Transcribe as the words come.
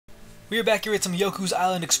We are back here at some Yoku's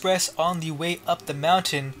Island Express on the way up the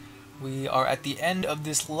mountain. We are at the end of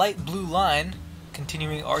this light blue line,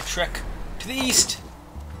 continuing our trek to the east.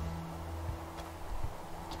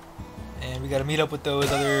 And we gotta meet up with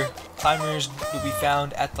those other climbers that we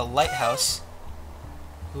found at the lighthouse.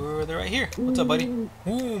 They're right here. What's up, buddy?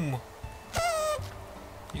 Boom!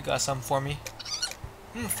 You got something for me?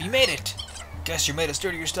 You made it! Guess you're made of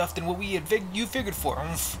sturdier stuff than what we had figured for.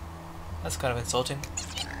 That's kind of insulting.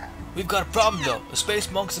 We've got a problem though. The space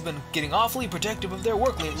monks have been getting awfully protective of their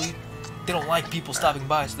work lately. They don't like people stopping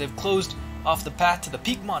by, so they've closed off the path to the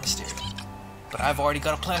Peak Monastery. But I've already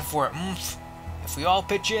got a plan for it. If we all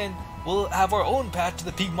pitch in, we'll have our own path to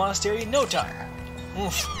the Peak Monastery in no time.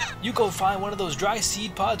 You go find one of those dry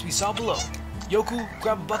seed pods we saw below. Yoku,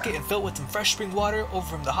 grab a bucket and fill it with some fresh spring water over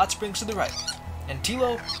from the hot springs to the right. And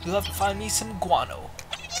Tilo, you'll have to find me some guano.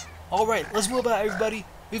 Alright, let's move out, everybody.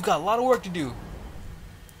 We've got a lot of work to do.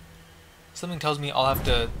 Something tells me I'll have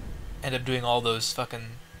to end up doing all those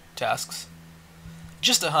fucking tasks.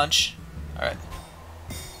 Just a hunch. Alright.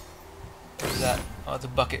 What is that? Oh, it's a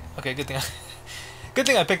bucket. Okay, good thing good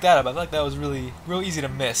thing I picked that up. I feel like that was real easy to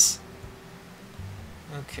miss.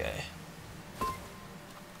 Okay.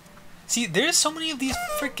 See, there's so many of these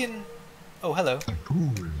freaking... Oh, hello.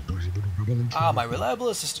 Ah, my reliable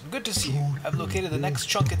assistant. Good to see you. I've located the next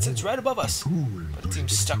chunk. It sits right above us, but it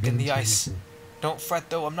seems stuck in the ice. Don't fret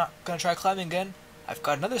though, I'm not gonna try climbing again. I've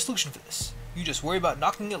got another solution for this. You just worry about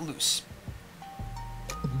knocking it loose.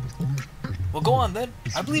 Well, go on then.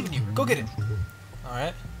 I believe in you. Go get it.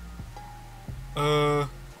 Alright. What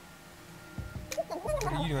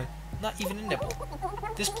are you doing? Not even a nibble.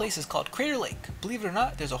 This place is called Crater Lake. Believe it or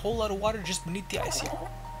not, there's a whole lot of water just beneath the ice here.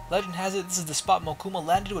 Legend has it this is the spot Mokuma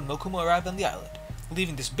landed when Mokuma arrived on the island,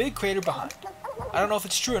 leaving this big crater behind. I don't know if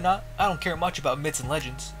it's true or not. I don't care much about myths and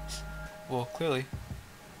legends. Well, clearly.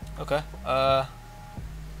 Okay.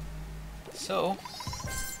 So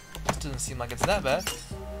this doesn't seem like it's that bad.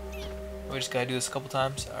 We just gotta do this a couple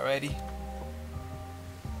times. Alrighty.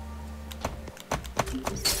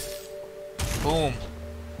 Boom.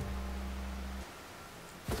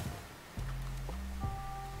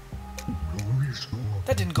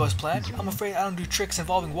 That didn't go as planned. I'm afraid I don't do tricks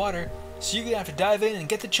involving water, so you're gonna have to dive in and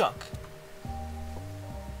get the chunk.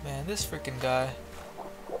 Man, this freaking guy.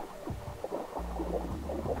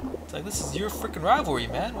 It's like, this is your freaking rivalry,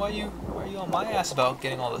 man. Why are you on my ass about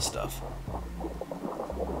getting all this stuff?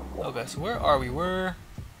 Okay, so where are we? We're...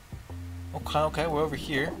 Okay, we're over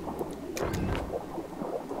here.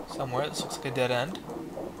 Somewhere. This looks like a dead end.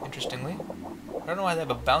 Interestingly. I don't know why they have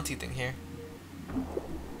a bounty thing here.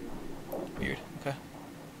 Weird. Okay.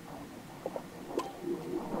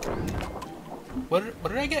 What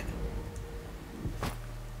did I get?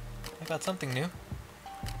 I got something new.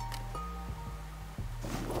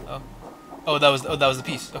 Oh, that was the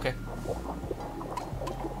piece. Okay.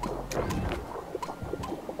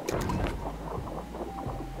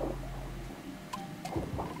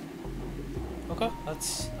 Okay,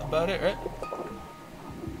 that's about it, right?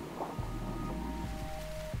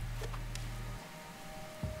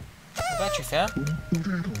 I got you, fam.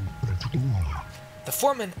 The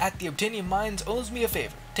foreman at the Obsidian Mines owes me a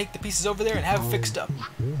favor. Take the pieces over there and have it fixed up.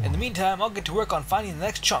 In the meantime, I'll get to work on finding the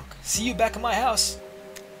next chunk. See you back at my house.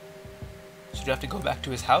 So do I have to go back to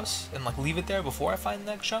his house and like leave it there before I find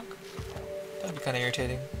the next chunk? That'd be kind of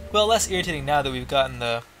irritating. Well, less irritating now that we've gotten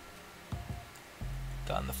the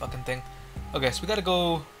fucking thing. Okay, so we gotta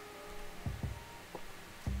go.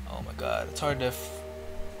 Oh my god, it's hard to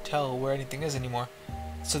tell where anything is anymore.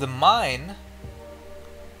 So the mine.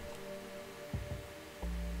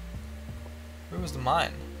 Where was the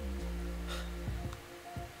mine?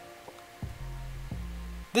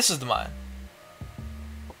 This is the mine.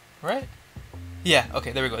 Right? Yeah,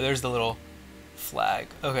 okay, there we go. There's the little flag.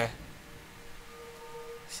 Okay.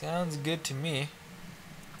 Sounds good to me.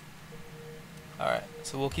 Alright,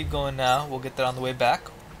 so we'll keep going now. We'll get that on the way back.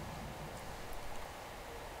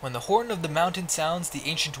 When the horn of the mountain sounds, the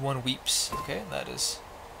Ancient One weeps. Okay, that is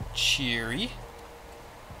cheery.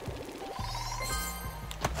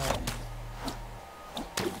 Alright.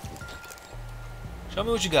 Show me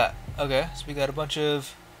what you got. Okay, so we got a bunch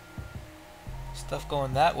of stuff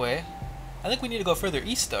going that way. I think we need to go further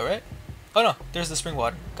east though, right? Oh no, there's the spring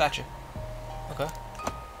water. Gotcha. Okay.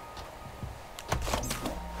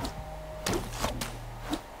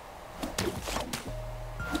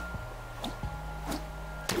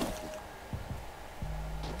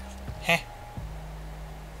 Heh.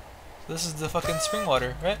 So this is the fucking spring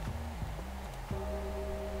water, right?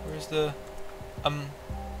 Where's the...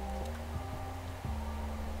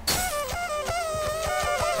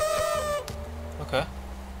 Okay.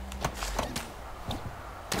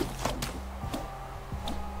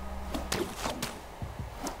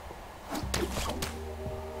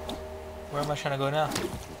 Where am I trying to go now?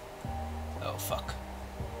 Oh, fuck.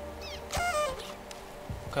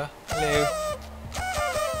 Okay. Hello.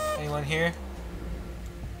 Anyone here?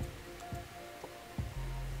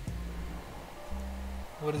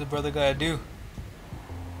 What does a brother gotta do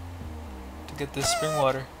to get this spring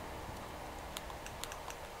water?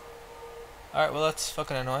 Alright, well that's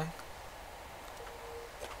fucking annoying.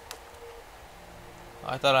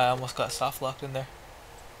 I thought I almost got soft locked in there.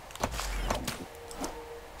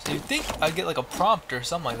 So you'd think I'd get like a prompt or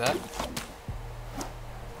something like that.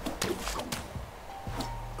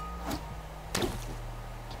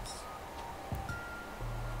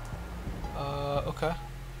 Okay.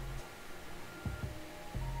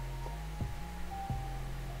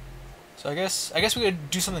 So I guess we could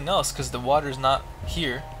do something else because the water's not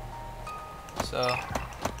here. So alright.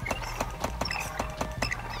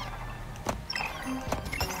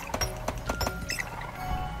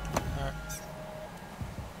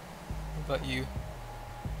 What about you?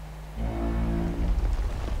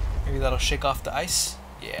 Maybe that'll shake off the ice?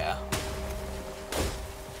 Yeah.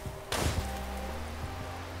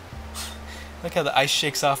 Look how the ice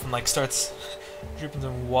shakes off and like starts dripping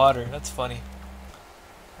some water. That's funny.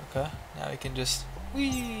 Okay, now we can just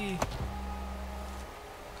whee.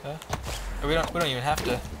 Okay, or we don't even have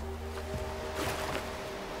to.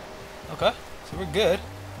 Okay, so we're good.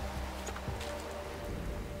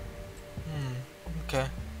 Okay.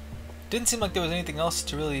 Didn't seem like there was anything else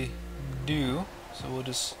to really do, so we'll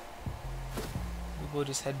just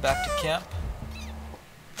head back to camp.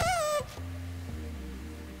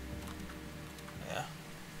 Yeah.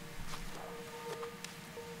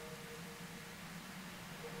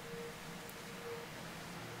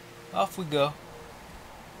 Off we go.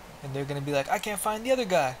 And they're gonna be like, I can't find the other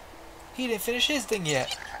guy. He didn't finish his thing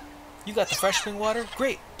yet. You got the fresh spring water?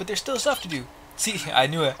 Great, but there's still stuff to do. See, I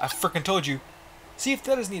knew it. I frickin' told you. See if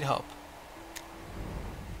the others need help.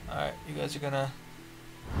 Alright, you guys are gonna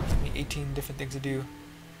give me 18 different things to do.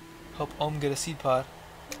 Help get a seed pod.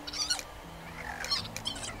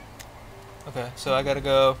 Okay, so I gotta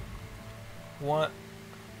go one.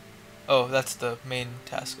 Oh, that's the main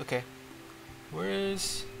task. Okay.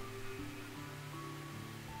 Where's...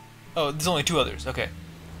 Oh, there's only 2 others. Okay.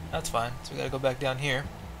 That's fine. So we gotta go back down here.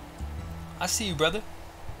 I see you, brother.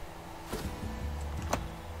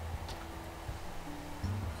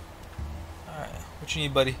 Alright. What you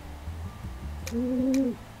need, buddy?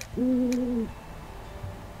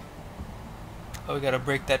 Oh, we gotta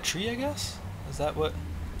break that tree, I guess? Is that what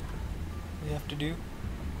we have to do?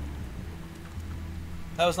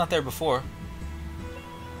 That was not there before.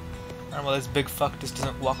 I don't know why this big fuck just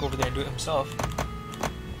doesn't walk over there and do it himself.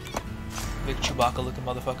 Big Chewbacca looking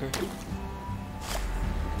motherfucker.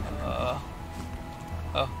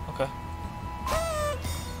 Oh, okay.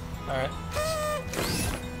 Alright.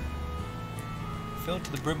 Filled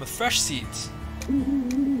to the brim with fresh seeds.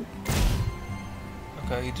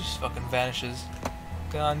 Okay, he just fucking vanishes.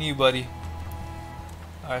 Good on you, buddy.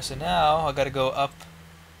 Alright, so now I gotta go up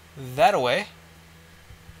that way.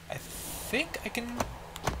 I think I can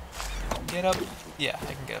get up. Yeah, I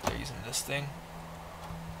can get up there using this thing.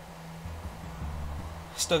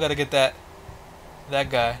 Still gotta get that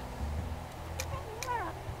guy.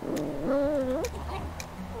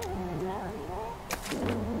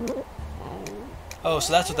 Oh,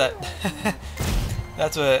 so that's what that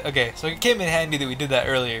that's what, okay, so it came in handy that we did that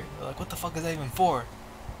earlier. We're like, what the fuck is that even for?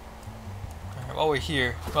 Alright, while we're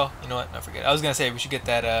here, well, you know what, no, forget it. I was gonna say we should get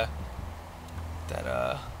that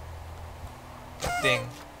that thing.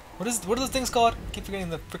 What are those things called? I keep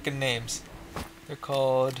forgetting the frickin' names. They're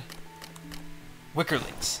called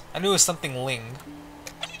Wickerlings. I knew it was something ling.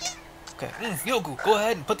 Okay, Yoku, go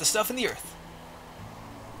ahead and put the stuff in the earth.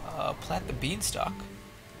 Plant the beanstalk.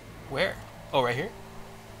 Where? Oh, right here?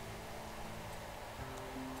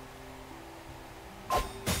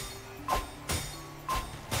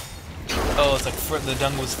 Oh, it's like the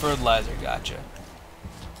dung was fertilizer. Gotcha.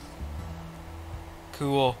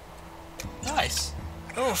 Cool. Nice.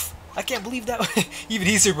 Oof. I can't believe that. Even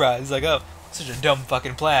he's surprised. He's like, oh, such a dumb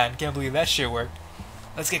fucking plan. Can't believe that shit worked.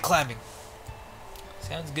 Let's get climbing.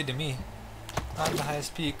 Sounds good to me. On the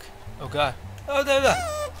highest peak. Oh god. Oh, there.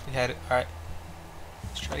 We had it. Alright.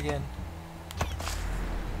 Let's try again.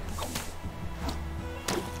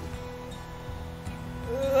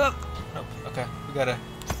 Nope. Okay.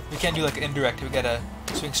 We can't do like an indirect. We gotta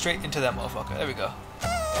swing straight into that motherfucker. There we go.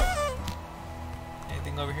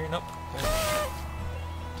 Anything over here? Nope. Okay.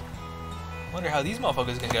 Wonder how these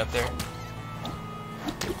motherfuckers gonna get up there.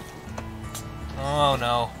 Oh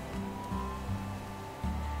no.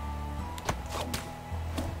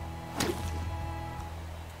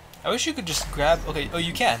 I wish you could just grab. Okay. Oh,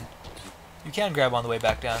 you can. You can grab on the way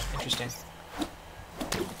back down. Interesting.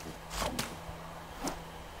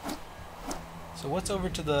 So what's over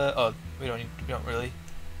to the... Oh, we don't really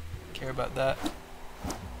care about that.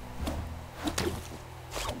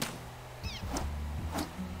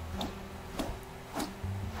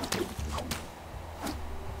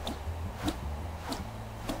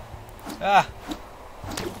 Ah!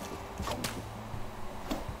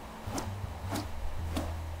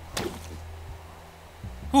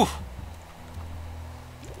 Whew!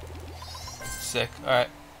 Sick. Alright.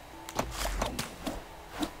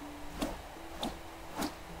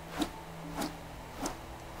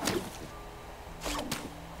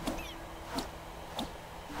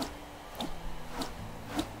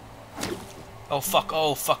 Oh fuck,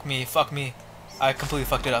 oh fuck me, fuck me. I completely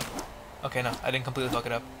fucked it up. Okay, no, I didn't completely fuck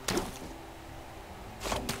it up.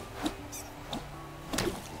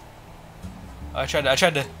 I tried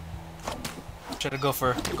to go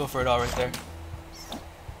for it all right there.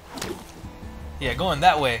 Yeah, going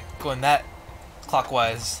that way, going that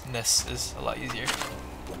clockwise-ness is a lot easier.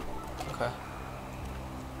 Okay.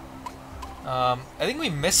 I think we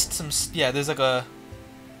missed some. Yeah, there's like a.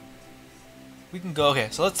 We can go. Okay,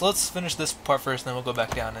 so let's finish this part first, and then we'll go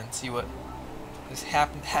back down and see what is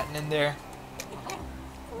happening there.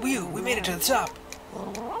 We made it to the top.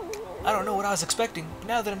 I don't know what I was expecting, but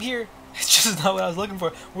now that I'm here, it's just not what I was looking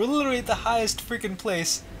for. We're literally at the highest freaking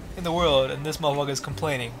place in the world, and this motherfucker is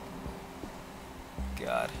complaining.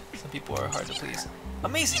 God, some people are hard to please.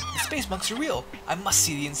 Amazing! The space monks are real! I must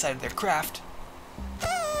see the inside of their craft.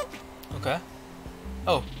 Okay.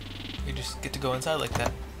 Oh, you just get to go inside like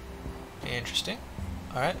that. Interesting.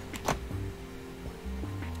 Alright.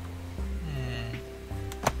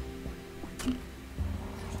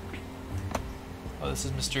 Oh, this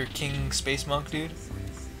is Mr. King Space Monk, dude.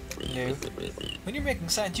 No. When you're making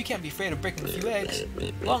science, you can't be afraid of breaking a few eggs.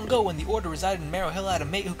 Long ago, when the Order resided in Marrow Hill, I had a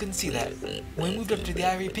mate who couldn't see that. When we moved up to the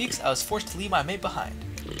Ivory Peaks, I was forced to leave my mate behind.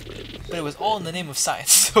 But it was all in the name of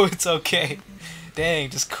science, so it's okay.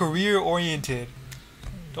 Dang, just career-oriented.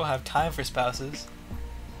 Don't have time for spouses.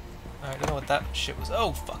 Alright, don't know what that shit was.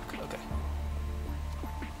 Oh, fuck. Okay.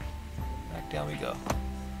 Back down we go.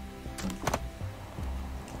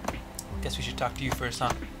 Guess we should talk to you first,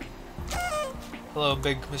 huh? Hello,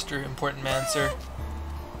 big Mr. Important Man, sir.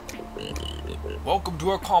 Welcome to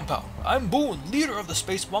our compound. I'm Boon, leader of the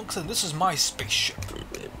Space Monks, and this is my spaceship.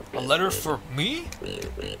 A letter for me?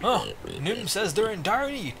 Huh, Nim says they're in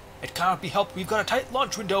dire need. It cannot be helped. We've got a tight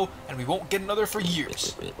launch window, and we won't get another for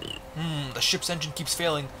years. The ship's engine keeps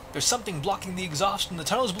failing. There's something blocking the exhaust in the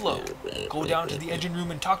tunnels below. Go down to the engine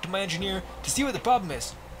room and talk to my engineer to see what the problem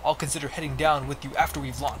is. I'll consider heading down with you after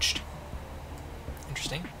we've launched.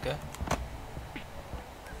 Interesting. Okay.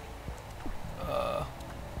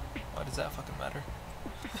 Why does that fucking matter?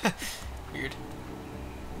 Weird.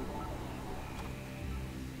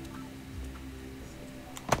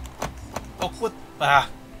 Oh, what? Ah.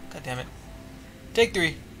 God damn it. Take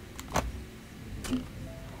 3.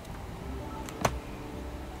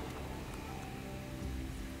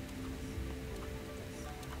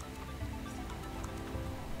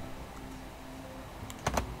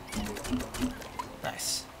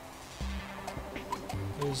 Nice.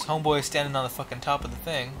 There's homeboy standing on the fucking top of the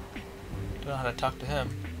thing. Don't know how to talk to him.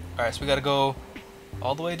 Alright, so we gotta go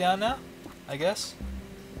all the way down now, I guess.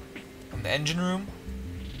 In the engine room.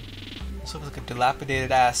 This looks like a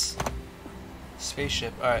dilapidated ass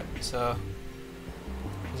spaceship. Alright, so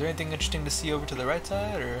is there anything interesting to see over to the right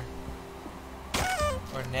side, or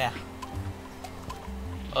nah?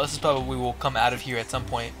 Oh, this is probably we'll come out of here at some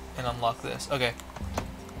point and unlock this. Okay,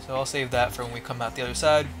 so I'll save that for when we come out the other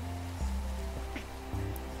side.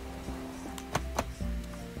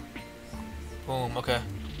 Boom, okay.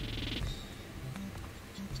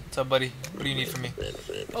 What's up, buddy? What do you need from me?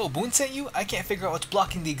 Oh, Boon sent you? I can't figure out what's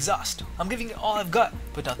blocking the exhaust. I'm giving it all I've got,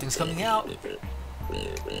 but nothing's coming out.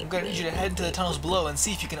 I'm gonna need you to head to the tunnels below and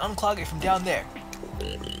see if you can unclog it from down there.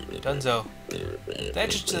 Dunzo. The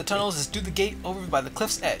entrance to the tunnels is through the gate over by the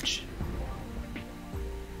cliff's edge.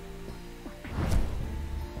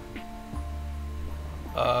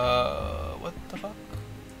 What the fuck?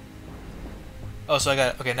 Oh, so I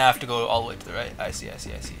got, okay, now I have to go all the way to the right. I see. That's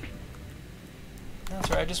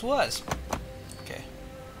where I just was. Okay.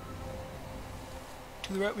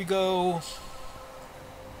 To the right we go.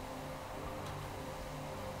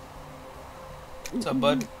 What's up,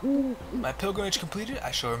 bud? My pilgrimage completed,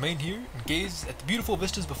 I shall remain here and gaze at the beautiful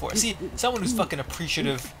vistas before. See, someone who's fucking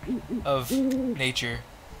appreciative of nature.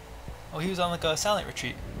 Oh, he was on like a silent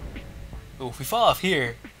retreat. Ooh, if we fall off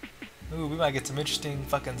here, ooh, we might get some interesting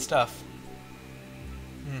fucking stuff.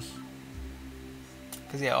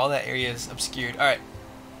 Because yeah, all that area is obscured. Alright.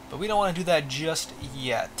 But we don't want to do that just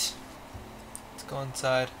yet. Let's go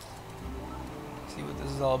inside. See what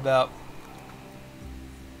this is all about.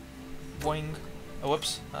 Boing. Oh,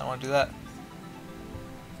 whoops. I don't want to do that.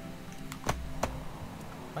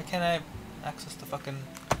 Why can't I access the fucking...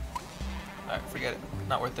 Alright, forget it.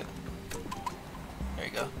 Not worth it. There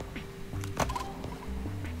you go.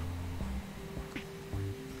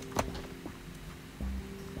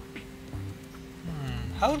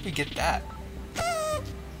 How would we get that?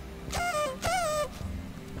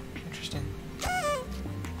 Interesting.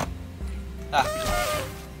 Ah,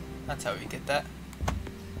 that's how we get that.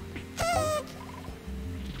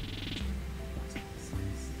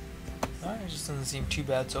 Alright, it just doesn't seem too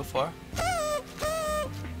bad so far.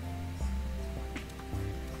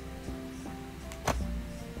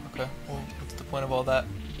 Okay, well, what's the point of all that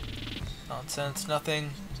nonsense?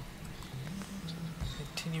 Nothing.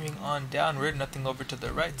 Continuing on downward, nothing over to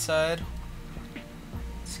the right side.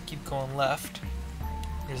 Let's keep going left.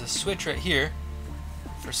 There's a switch right here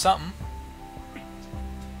for something.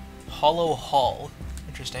 Hollow Hall.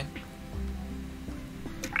 Interesting.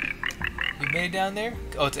 We made it down there?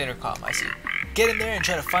 Oh, it's intercom, I see. Get in there and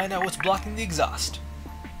try to find out what's blocking the exhaust.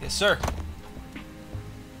 Yes, sir.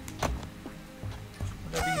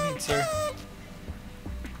 Whatever you need, sir.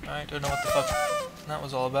 Alright, don't know what the fuck that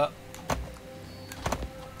was all about.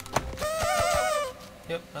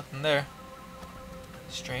 Yep, nothing there.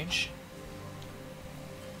 Strange.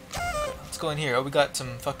 Okay, let's go in here. Oh, we got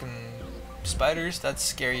some fucking spiders. That's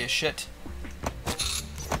scary as shit.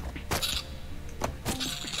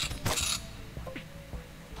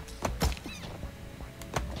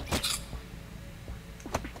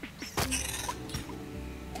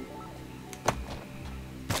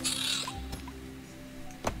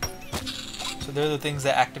 So they're the things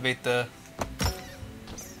that activate the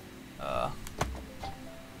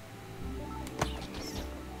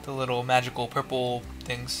little magical purple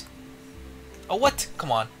things. Oh, what?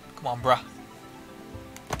 Come on. Come on, bruh.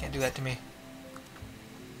 Can't do that to me.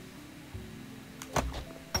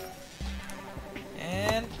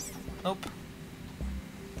 And... Nope.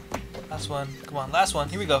 Last one. Come on, last one.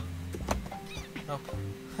 Here we go. Nope.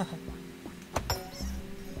 Okay.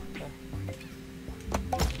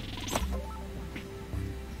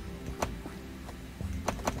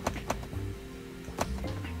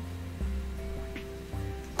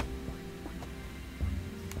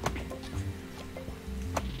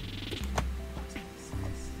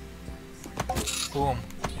 Boom.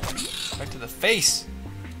 Right to the face.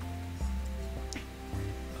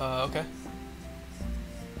 Okay.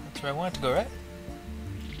 That's where I wanted to go, right?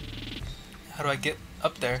 How do I get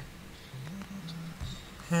up there?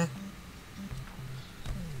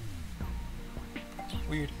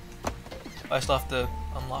 Weird. I still have to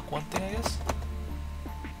unlock one thing, I guess?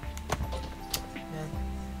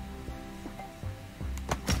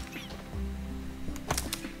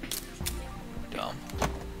 Dumb.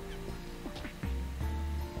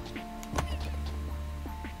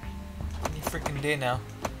 Any freaking day now.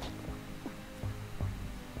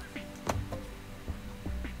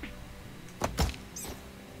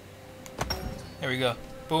 There we go.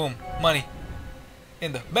 Boom. Money.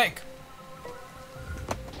 In the bank.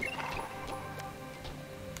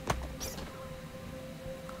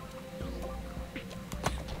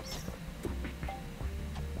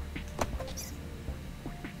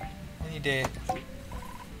 Any day.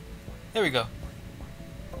 There we go.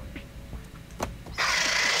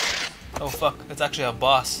 Oh fuck, it's actually a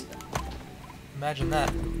boss. Imagine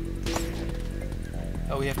that.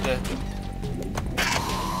 Oh, we have to...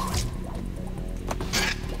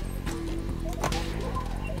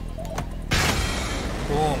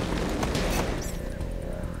 Boom.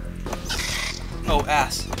 Oh,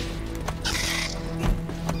 ass.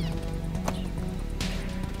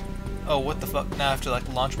 Oh, what the fuck? Now I have to like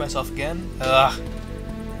launch myself again? Ugh.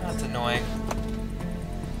 That's annoying.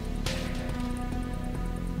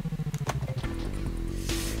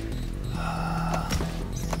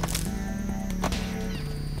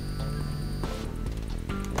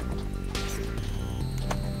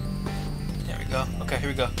 There we go. Okay, here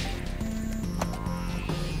we go.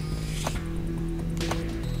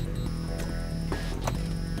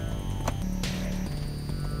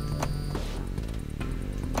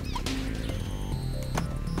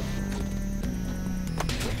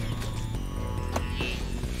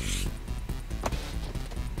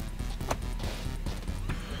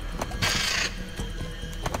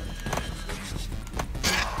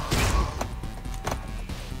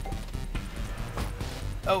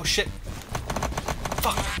 Oh shit.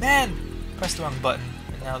 Fuck, man! Pressed the wrong button.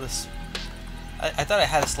 And now this... I thought I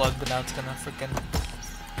had a slug, but now it's gonna freaking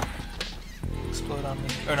explode on me.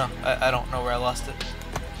 Or no, I don't know where I lost it.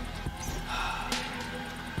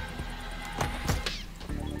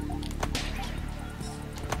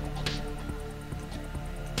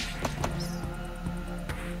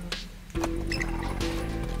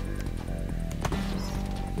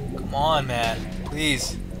 Come on, man.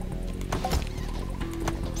 Please.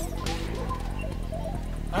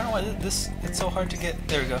 I don't know why it's so hard to get.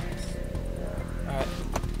 There we go. Alright.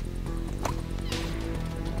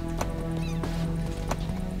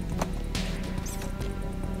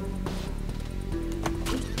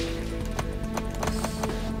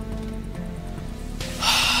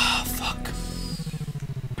 Fuck.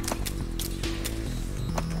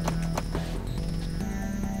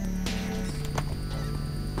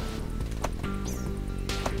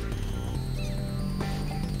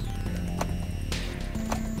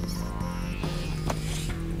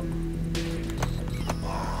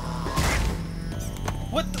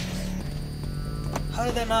 What the? How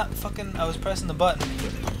did that not fucking... I was pressing the button.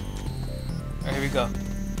 Alright, here we go.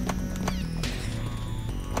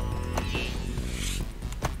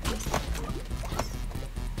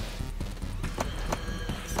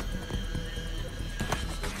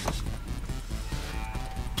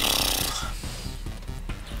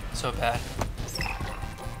 So bad.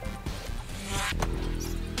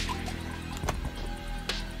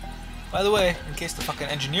 By the way, in case the fucking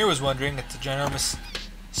engineer was wondering, it's a ginormous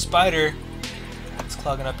spider that's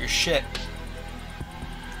clogging up your shit.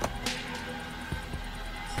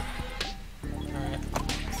 Alright.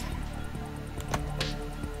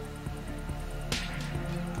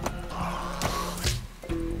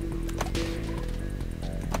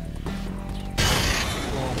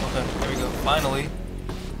 Boom, okay, there we go. Finally.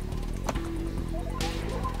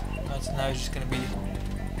 Alright, so now he's just gonna be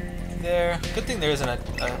there. Good thing there isn't a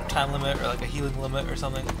time limit or like a healing limit or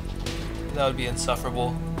something. That would be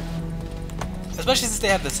insufferable. Especially since they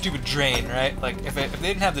have the stupid drain, right? Like, if they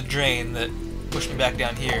didn't have the drain that pushed me back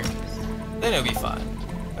down here, then it would be fine.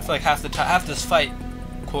 I feel like half this fight,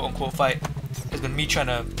 quote unquote fight, has been me trying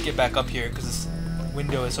to get back up here because this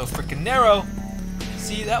window is so freaking narrow.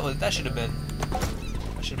 See, that should have been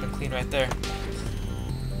clean right there.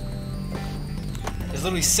 There's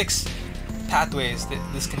literally 6 pathways that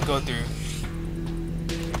this can go through.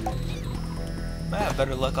 Might have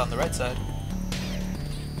better luck on the right side.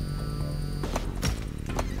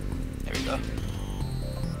 There we go.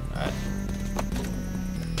 Alright.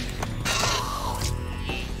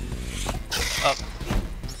 Up.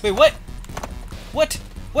 Wait, what? What?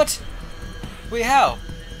 What? Wait, how?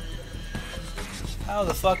 How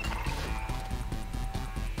the fuck?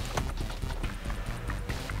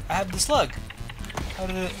 I have the slug. How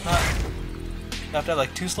did it not? Do I have to have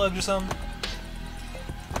like 2 slugs or something?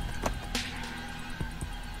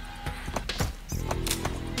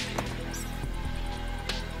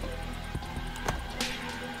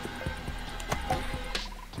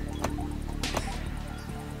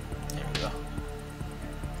 There we go.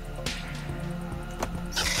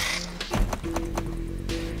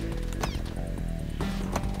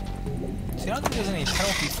 See, I don't think there's any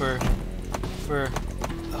penalty for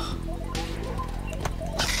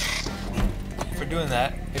doing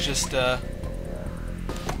that. It's just bruh.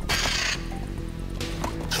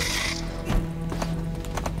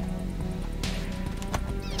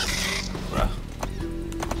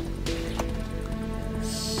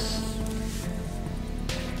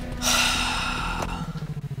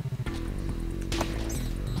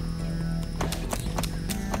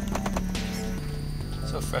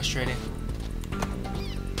 So frustrating.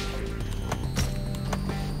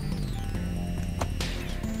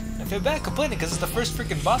 I feel bad complaining because it's the first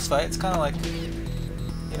freaking boss fight. It's kind of like,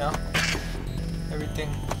 you know, everything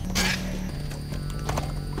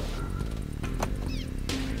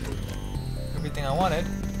I wanted.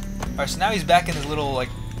 Alright, so now he's back in his little, like,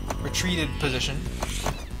 retreated position.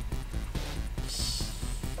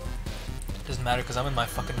 Doesn't matter because I'm in my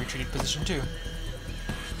fucking retreated position too.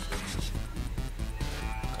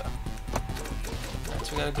 Okay. Alright,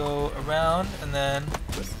 so we gotta go around and then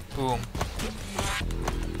boom.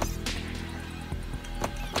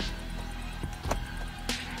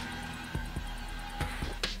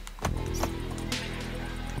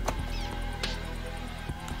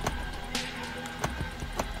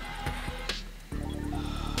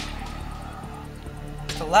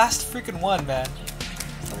 The last freaking one, man.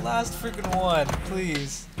 It's the last freaking one.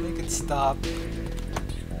 Please, make it stop.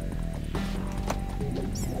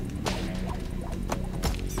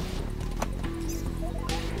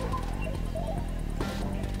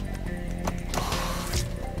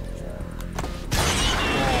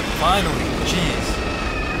 Oh, finally, jeez.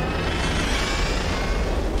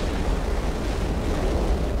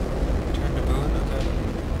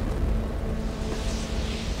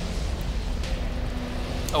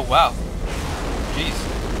 Oh wow. Jeez.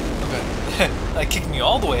 Okay. That kicked me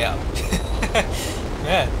all the way out.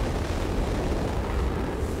 Man.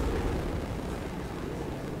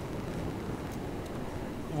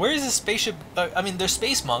 Where is this spaceship? I mean, they're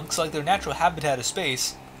space monks, like their natural habitat is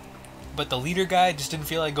space. But the leader guy just didn't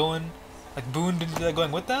feel like going. Like Boon didn't feel like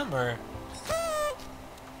going with them, or?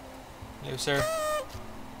 No, sir.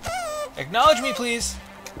 Acknowledge me, please.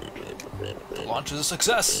 The launch is a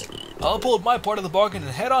success. I'll uphold my part of the bargain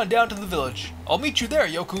and head on down to the village. I'll meet you there,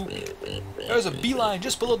 Yoku. There's a beeline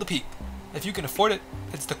just below the peak. If you can afford it,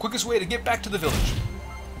 it's the quickest way to get back to the village.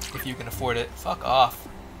 If you can afford it, fuck off.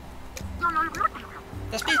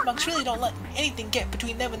 The space monks really don't let anything get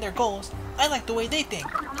between them and their goals. I like the way they think.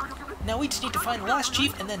 Now we just need to find the last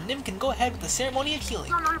chief, and then Nim can go ahead with the ceremony of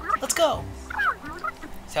healing. Let's go!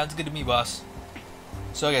 Sounds good to me, boss.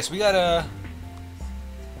 So I guess we gotta...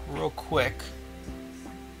 real quick...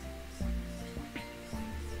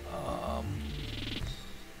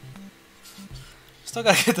 still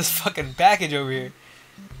gotta get this fucking package over here.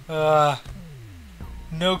 No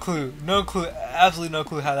clue. No clue. Absolutely no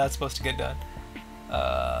clue how that's supposed to get done.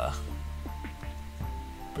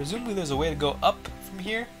 Presumably there's a way to go up from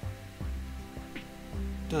here.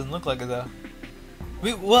 Doesn't look like it though.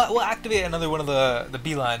 We'll activate another one of the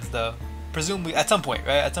beelines though. Presumably at some point,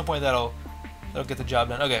 right? At some point that'll get the job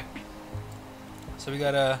done. Okay. So we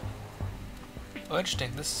gotta. Oh,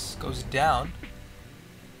 interesting. This goes down.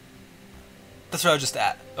 That's where I was just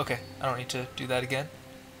at. Okay. I don't need to do that again.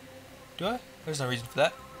 Do I? There's no reason for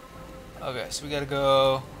that. Okay. So we gotta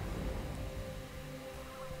go.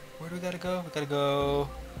 Where do we gotta go? We gotta go.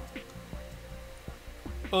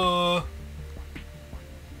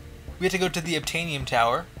 We have to go to the Obtainium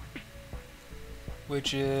Tower,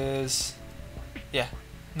 which is, yeah,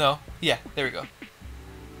 no, yeah, there we go.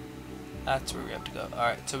 That's where we have to go.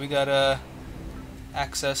 Alright, so we gotta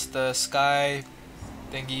access the sky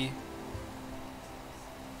thingy.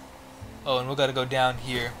 Oh, and we gotta go down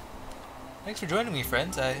here. Thanks for joining me,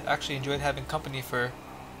 friends. I actually enjoyed having company for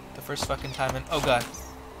the first fucking time in, oh god,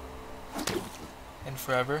 in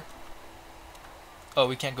forever. Oh,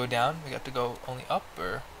 we can't go down? We have to go only up,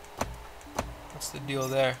 or what's the deal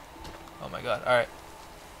there? Oh my god, alright.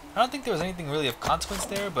 I don't think there was anything really of consequence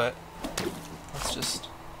there, but let's just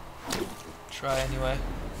try anyway.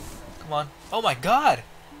 Come on. Oh my god!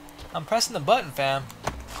 I'm pressing the button, fam.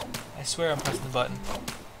 I swear I'm pressing the button.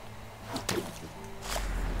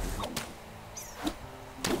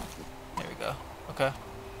 There we go. Okay.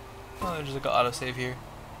 Oh, there's like an autosave here.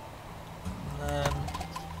 And then...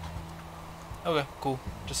 okay, cool.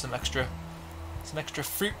 Just some extra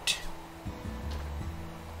fruit.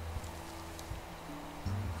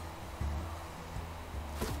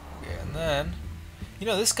 Okay, and then, you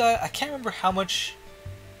know, this guy, I can't remember how much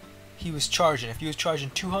he was charging. If he was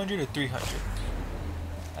charging 200 or 300.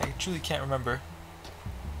 I truly can't remember.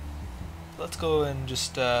 Let's go and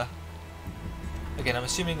just, again, I'm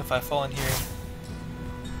assuming if I fall in here,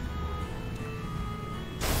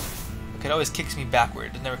 okay, it always kicks me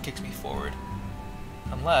backward. It never kicks me forward.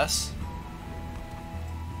 Unless...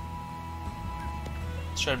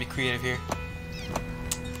 let's try to be creative here.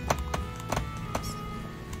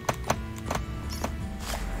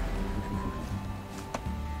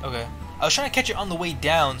 Okay. I was trying to catch it on the way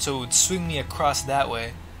down so it would swing me across that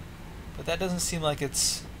way. But that doesn't seem like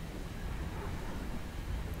it's...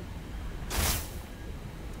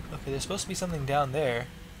 okay, there's supposed to be something down there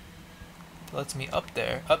that lets me up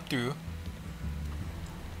there, up through.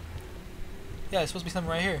 Yeah, there's supposed to be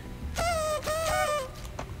something right here.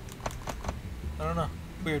 I don't know.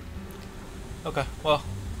 Weird. Okay, well,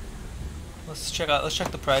 let's check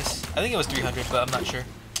the price. I think it was 300, but I'm not sure.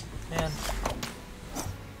 Man.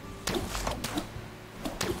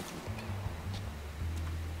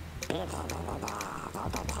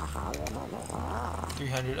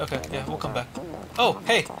 $300. Okay, yeah, we'll come back. Oh,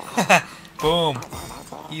 hey! Boom!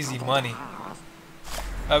 Easy money.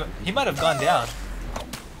 He might have gone down.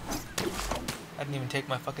 I didn't even take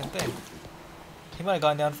my fucking thing. He might have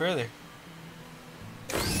gone down further.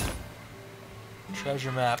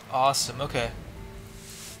 Treasure map. Awesome. Okay.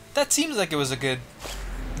 That seems like it was a good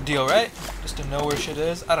deal, right? Just to know where shit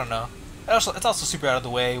is. I don't know. It's also super out of the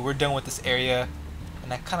way. We're done with this area.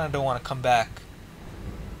 And I kind of don't want to come back.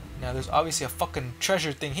 Now, there's obviously a fucking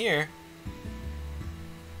treasure thing here.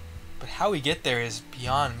 But how we get there is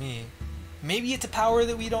beyond me. Maybe it's a power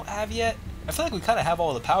that we don't have yet. I feel like we kind of have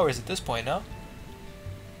all the powers at this point, no?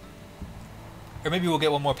 Or maybe we'll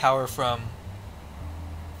get one more power from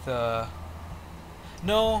the...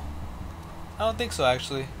 no, I don't think so,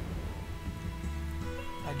 actually.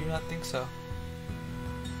 I do not think so.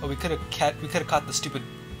 Oh, we could have caught the stupid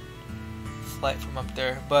light from up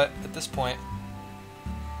there, but at this point,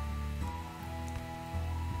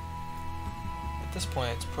 it's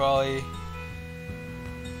probably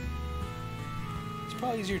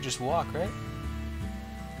easier to just walk, right?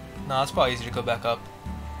 No, it's probably easier to go back up.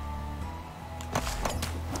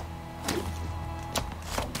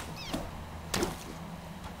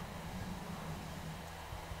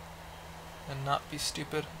 And not be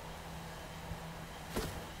stupid.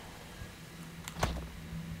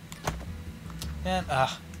 And there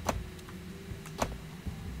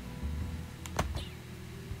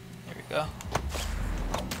we go.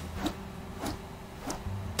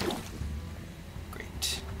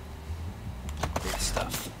 Great. Great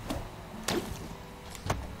stuff.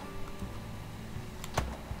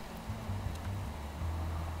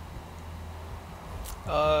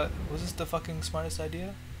 Was this the fucking smartest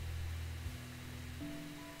idea?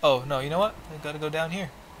 Oh, no, you know what? I gotta go down here.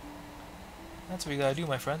 That's what we gotta do,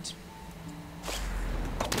 my friends.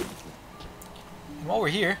 And while we're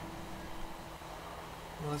here,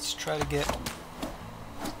 let's try to get...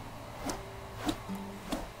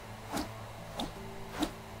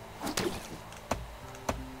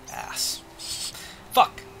 ass.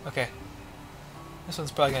 Fuck! Okay. This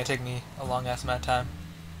one's probably gonna take me a long ass amount of time.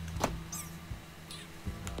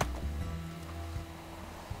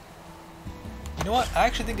 You know what? I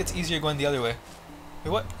actually think it's easier going the other way. Wait,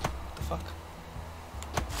 what? What the fuck?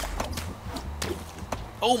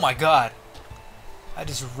 Oh my god! I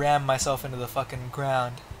just rammed myself into the fucking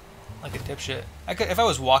ground like a dipshit. If I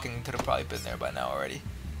was walking, I could have probably been there by now already.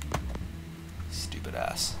 Stupid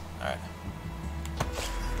ass. Alright.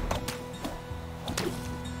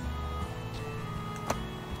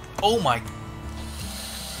 Oh my...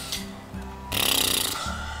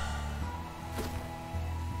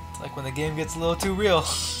 Like when the game gets a little too real.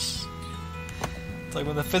 It's like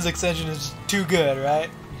when the physics engine is too good, right?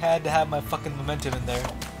 You had to have my fucking momentum in there.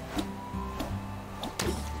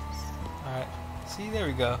 Alright. See, there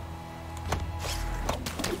we go.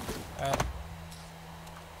 Alright.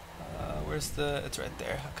 Where's the... It's right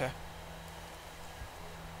there. Okay.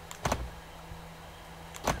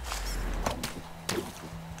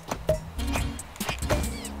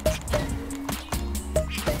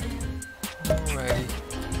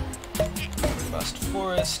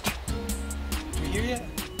 Forest. Are we here yet?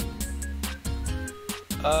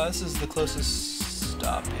 This is the closest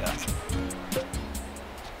stop, yeah.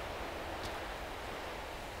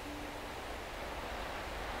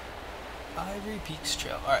 Ivory Peaks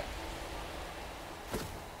Trail, alright.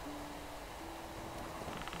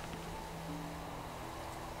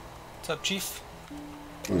 What's up, Chief?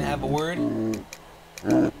 Gonna have a word?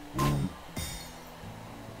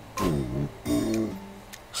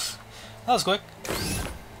 That was quick.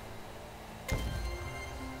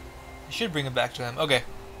 You should bring it back to him. Okay.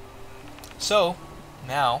 So,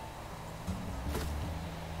 now...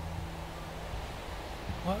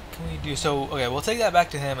 what can we do? So, okay, we'll take that back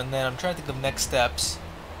to him, and then I'm trying to think of next steps.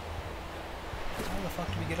 How the fuck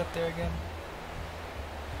do we get up there again?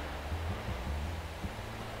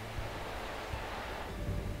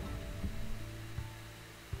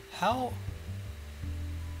 How...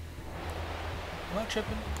 am I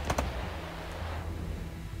tripping?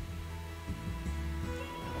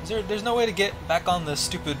 There's no way to get back on the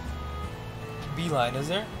stupid beeline, is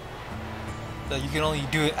there? That you can only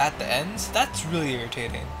do it at the ends? That's really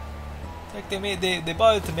irritating. It's like they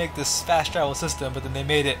bothered to make this fast travel system, but then they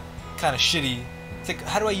made it kind of shitty. It's like,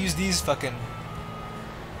 how do I use these fucking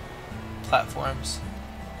platforms?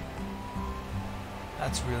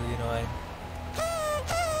 That's really annoying.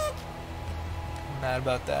 I'm mad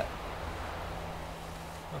about that.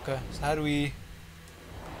 Okay, so how do we...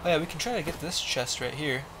 oh yeah, we can try to get this chest right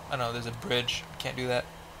here. Oh no, there's a bridge. We can't do that.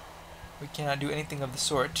 We cannot do anything of the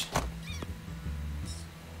sort.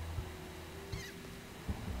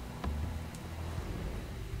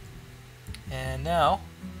 And now,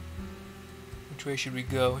 which way should we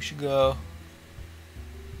go? We should go...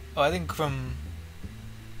 oh, I think from...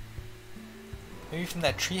 maybe from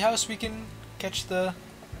that treehouse we can catch the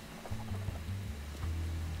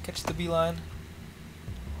beeline.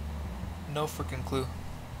 No frickin' clue.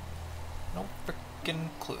 No frickin'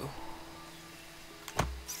 clue.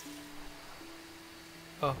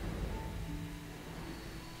 Oh.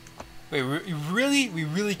 Wait, we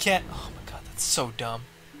really can't... oh my god, that's so dumb.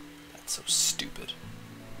 That's so stupid.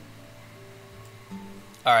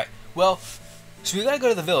 Alright, well, so we gotta go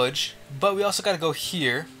to the village, but we also gotta go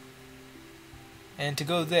here. And to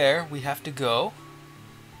go there, we have to go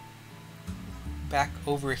back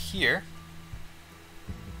over here.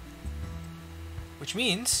 Which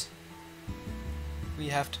means we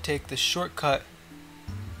have to take the shortcut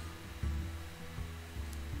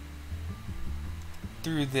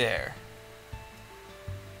through there.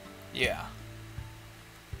 Yeah.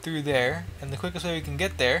 Through there. And the quickest way we can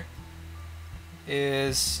get there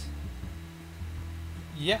is...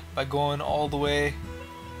 yeah, by going all the way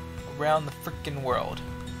around the frickin' world.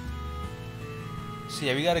 So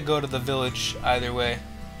yeah, we gotta go to the village either way.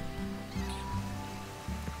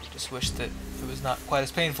 Just wish that it was not quite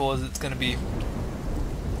as painful as it's gonna be.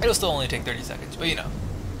 It'll still only take 30 seconds, but you know,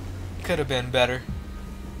 it could have been better.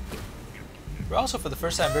 We're also, for the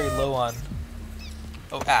first time, very low on...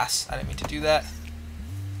 oh, ass. I didn't mean to do that.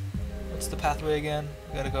 What's the pathway again?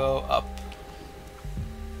 We gotta go up.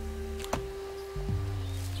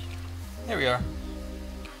 There we are.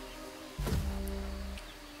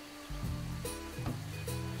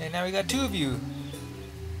 And now we got 2 of you.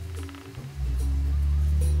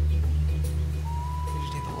 We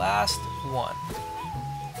just need the last one.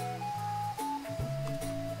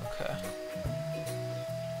 Okay.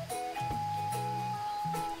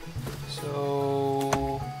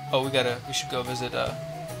 So... oh, we should go visit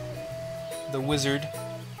the wizard,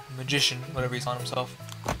 magician, whatever he's on himself.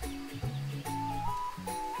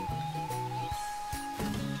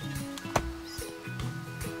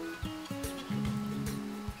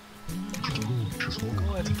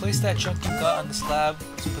 Go ahead and place that chunk you got on the slab.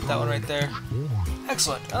 Let's put that one right there.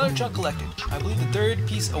 Excellent, another chunk collected. I believe the 3rd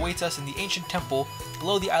piece awaits us in the ancient temple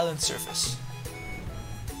below the island's surface.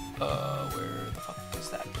 Where the fuck is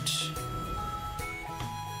that?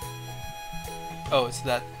 Oh, it's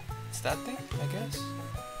that thing, I guess?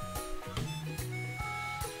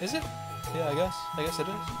 Is it? Yeah, I guess it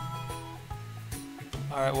is.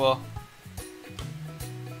 Alright, well.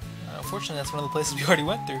 Unfortunately, that's one of the places we already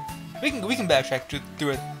went through. We can backtrack to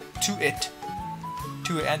it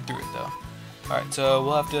and through it though. Alright, so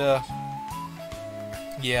we'll have to...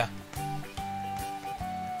 yeah.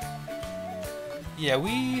 Yeah,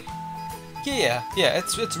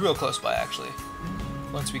 it's real close by actually.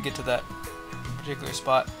 Once we get to that particular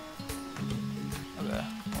spot. Okay,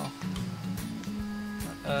 well.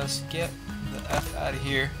 Let us get the F out of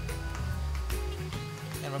here.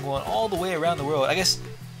 And we're going all the way around the world. I guess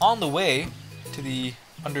on the way to the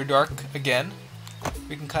Underdark again,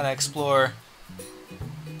 we can kind of explore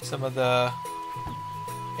some of the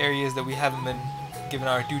areas that we haven't been given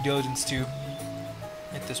our due diligence to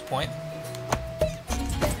at this point.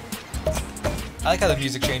 I like how the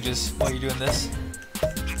music changes while you're doing this.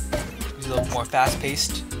 It's a little more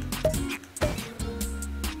fast-paced.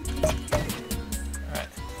 Alright.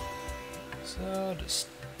 So just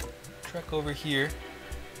trek over here.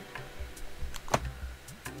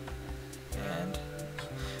 And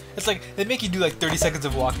it's like, they make you do like 30 seconds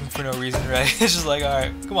of walking for no reason, right? It's just like,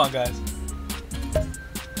 alright, come on guys.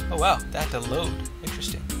 Oh wow, that had to load.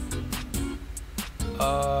 Interesting.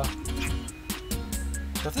 So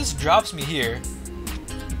if this drops me here,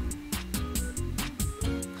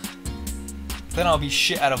 then I'll be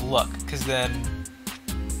shit out of luck, because then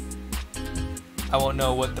I won't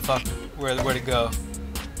know what the fuck, where to go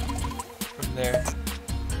from there.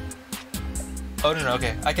 Oh no,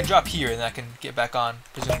 okay, I can drop here and then I can get back on,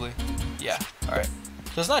 presumably. Yeah, alright.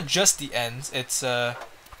 So it's not just the ends, it's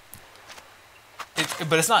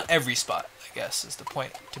but it's not every spot, I guess, is the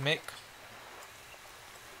point to make.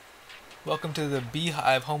 Welcome to the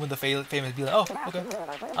Beehive, home of the famous beeline. Oh, okay.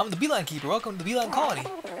 I'm the beeline keeper. Welcome to the beeline colony.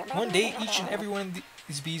 One day, each and every one of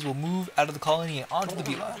these bees will move out of the colony and onto the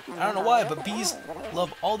beeline. I don't know why, but bees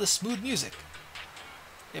love all this smooth music.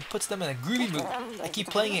 It puts them in a groovy mood. I keep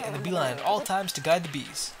playing it in the beeline at all times to guide the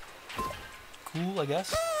bees. Cool, I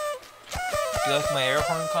guess. Do you like my air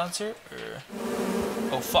horn concert? Or...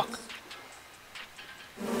 oh, fuck.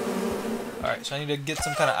 Alright, so I need to get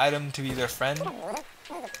some kind of item to be their friend.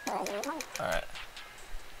 Alright.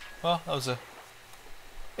 Well, that was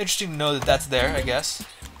interesting to know that that's there, I guess.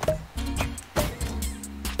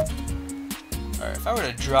 Alright, if I were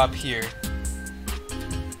to drop here,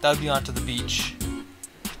 that would be onto the beach.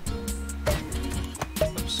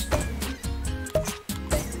 Oops.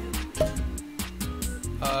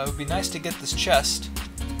 It would be nice to get this chest.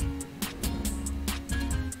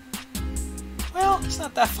 Well, it's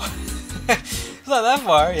not that far. It's not that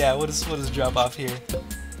far. Yeah, we'll just drop off here.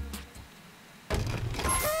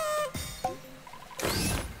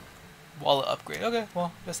 Wallet upgrade. Okay,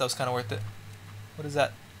 well, I guess that was kind of worth it. What is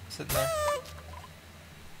that sitting there?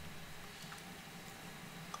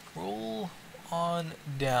 Roll on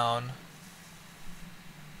down.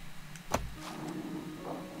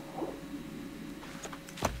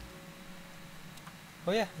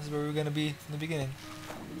 Oh yeah, this is where we were gonna be from the beginning.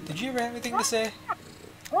 Did you ever have anything to say?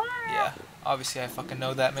 Yeah, obviously I fucking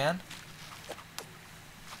know that, man.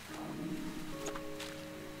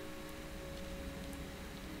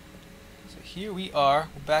 here we are.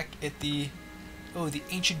 We're back at the the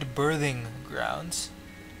ancient birthing grounds.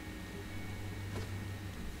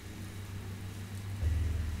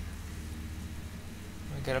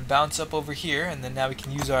 We gotta bounce up over here, and then now we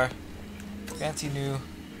can use our fancy new.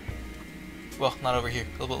 Well, not over here.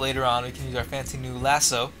 A little bit later on, we can use our fancy new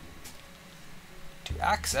lasso to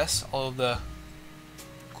access all of the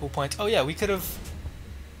cool points. Oh yeah, we could have.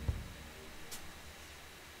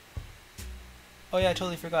 Oh yeah, I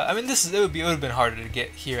totally forgot. I mean, it would have been harder to get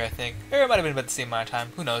here, I think. Or it might have been about the same amount of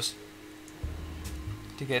time. Who knows?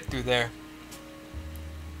 To get through there.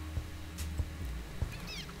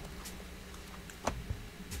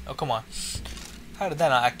 Oh come on! How did that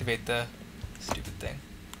not activate the stupid thing?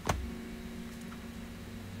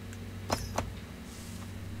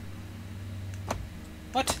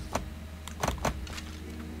 What?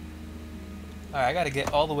 Alright, I gotta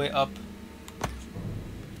get all the way up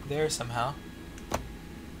there somehow.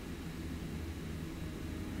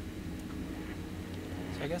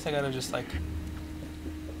 So I guess I gotta just like...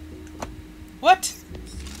 What?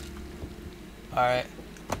 Alright.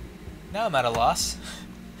 Now I'm at a loss.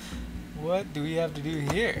 What do we have to do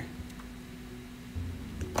here?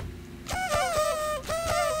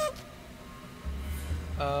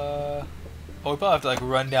 Oh, we probably have to like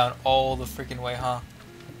run down all the freaking way, huh?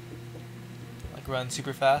 Like run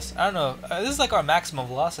super fast. I don't know. This is like our maximum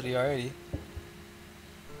velocity already.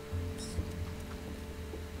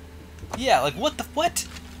 Yeah, like what the what?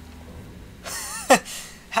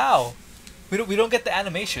 How? We don't get the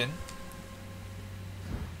animation.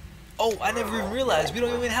 Oh, I never even realized we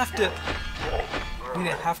don't even have to. We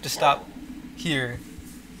didn't have to stop here.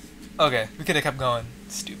 Okay, we could have kept going.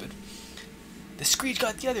 Stupid. The Screetch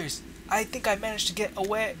got the others. I think I managed to get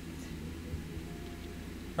away.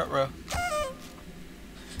 Ruh-roh.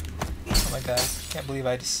 Oh my god, can't believe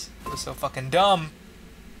I just was so fucking dumb.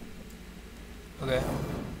 Okay.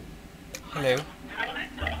 Hello.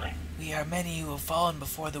 We are many who have fallen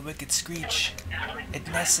before the wicked Screetch. It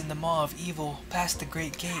nests in the maw of evil, past the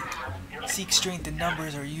great gate. Seek strength in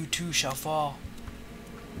numbers, or you too shall fall.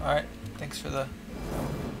 Alright, thanks for the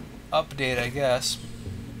update, I guess.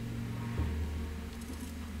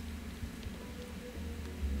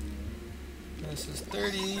 This is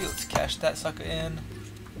 30. Let's cash that sucker in.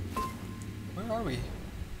 Where are we?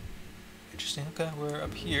 Interesting. Okay, we're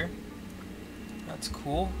up here. That's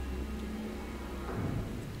cool.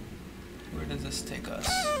 Where does this take us?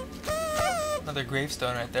 Another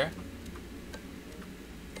gravestone right there.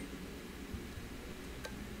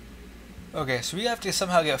 Okay, so we have to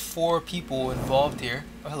somehow get 4 people involved here.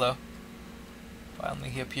 Oh, hello.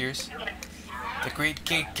 Finally, he appears. The great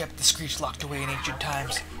gate kept the Screetch locked away in ancient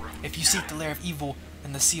times. If you seek the lair of evil,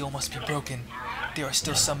 then the seal must be broken. There are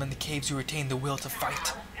still some in the caves who retain the will to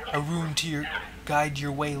fight. A rune to guide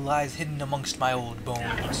your way lies hidden amongst my old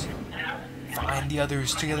bones. Find the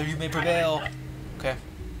others, together you may prevail. Okay.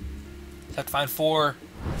 So I have to find 4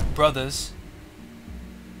 brothers.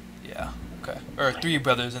 Yeah, okay. Or 3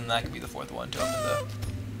 brothers, and that could be the 4th one to open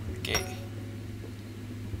the gate.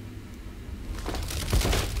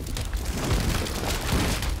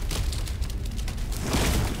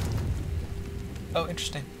 Oh,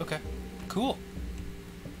 interesting. Okay. Cool.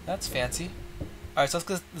 That's fancy. Alright, so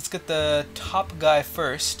let's get the top guy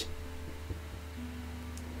first.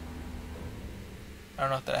 I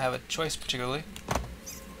don't know if that I have a choice particularly.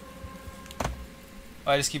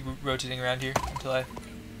 Oh, I just keep rotating around here until I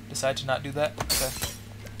decide to not do that. Okay.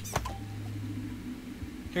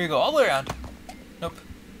 Here we go, all the way around. Nope.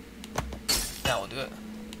 Now we'll do it.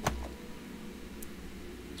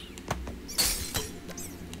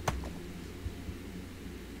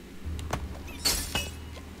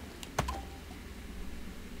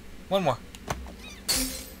 One more.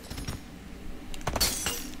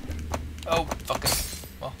 Oh, fucking.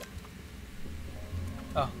 Well.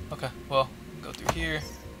 Oh, okay. Well, go through here,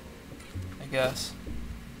 I guess.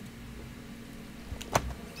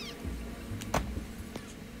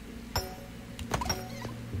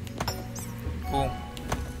 Boom.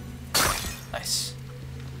 Nice.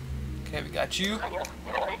 Okay, we got you.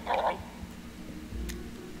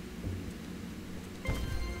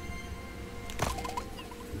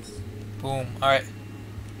 Boom. Alright.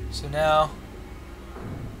 So now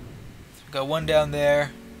we got one down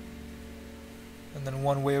there. And then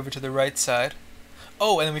one way over to the right side.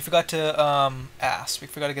 Oh, and then we forgot to ask. We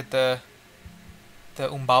forgot to get the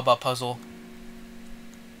Umbaba puzzle.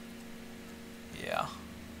 Yeah.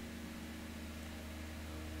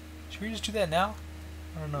 Should we just do that now?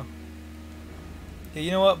 I don't know. Yeah,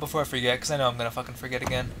 you know what? Before I forget, because I know I'm gonna fucking forget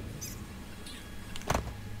again.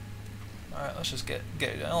 Alright, let's just get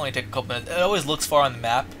it. It'll only take a couple minutes. It always looks far on the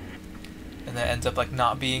map. and that ends up like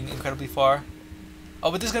not being incredibly far.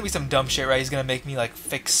 Oh, but there's gonna be some dumb shit, right? He's gonna make me like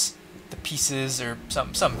fix the pieces or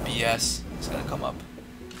some BS. It's gonna come up.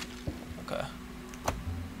 Okay.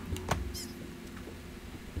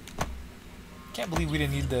 Can't believe we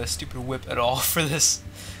didn't need the stupid whip at all for this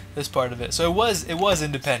part of it. So it was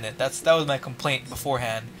independent. That was my complaint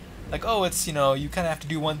beforehand. Like, oh, it's, you know, you kind of have to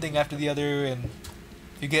do one thing after the other, and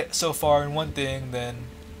if you get so far in one thing, then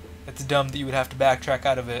it's dumb that you would have to backtrack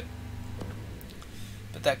out of it.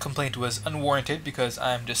 But that complaint was unwarranted because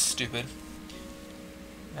I'm just stupid,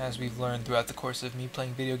 as we've learned throughout the course of me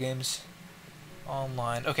playing video games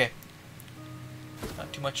online. Okay,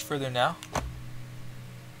 not too much further now.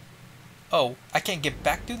 Oh, I can't get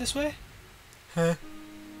back through this way? Huh?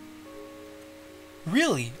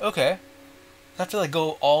 Really? Okay. I have to like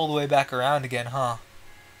go all the way back around again, huh?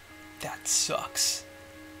 That sucks.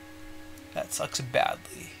 That sucks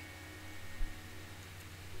badly.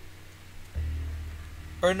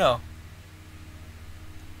 Or no.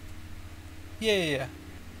 Yeah.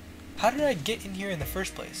 How did I get in here in the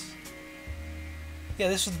first place? Yeah,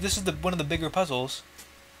 this was one of the bigger puzzles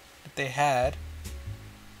that they had.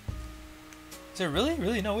 Is there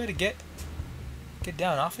really no way to get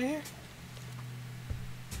down off of here?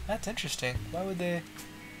 That's interesting. Why would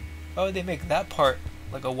they make that part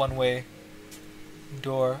like a one-way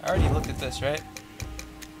door? I already looked at this, right?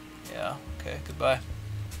 Yeah, okay, goodbye.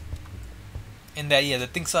 And that, yeah, the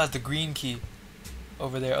thing still has the green key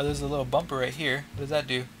over there. Oh, there's a little bumper right here. What does that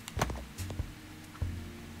do?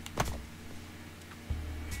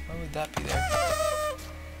 Why would that be there?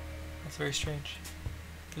 That's very strange.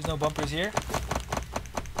 There's no bumpers here?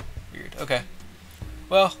 Weird. Okay.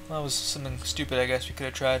 Well, that was something stupid I guess we could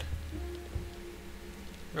have tried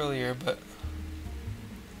earlier, but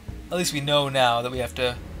at least we know now that we have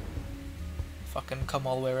to fucking come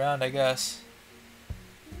all the way around, I guess.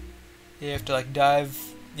 You have to like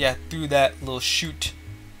dive, yeah, through that little chute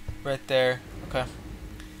right there. Okay.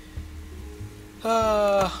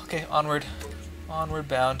 Okay, onward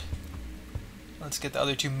bound. Let's get the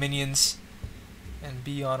other two minions and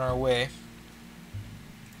be on our way.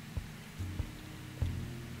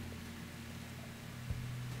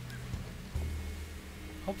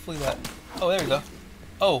 Hopefully that... Oh, there we go.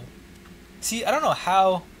 Oh. See, I don't know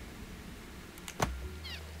how...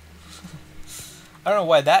 I don't know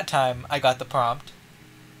why that time I got the prompt.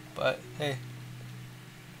 But, hey.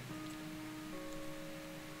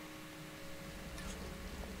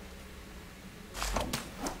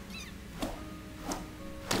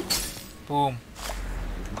 Boom.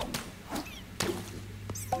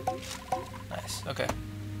 Nice, okay.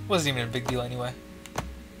 Wasn't even a big deal anyway.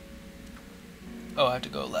 Oh, I have to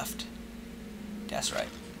go left. That's right.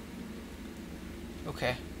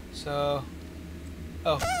 Okay, so...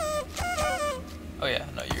 Oh. Oh yeah,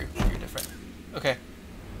 no, you're different. Okay.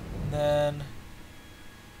 And then...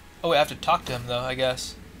 Oh wait, I have to talk to him though, I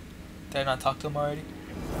guess. Did I not talk to him already?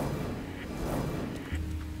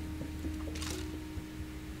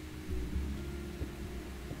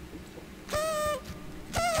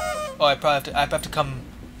 Oh, I have to come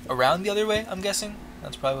around the other way, I'm guessing.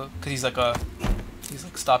 That's probably because he's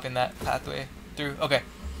like stopping that pathway through. Okay.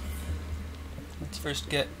 Let's first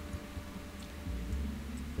get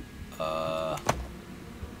let's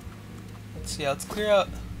see, let's clear out.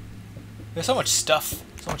 There's so much stuff.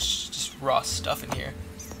 So much just raw stuff in here.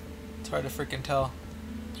 It's hard to freaking tell.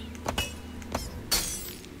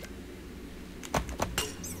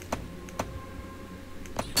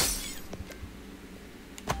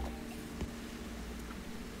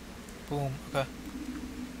 Boom, okay.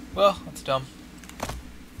 Well, that's dumb.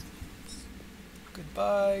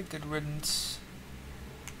 Goodbye, good riddance.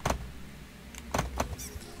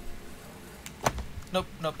 Nope,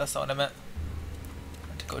 that's not what I meant. I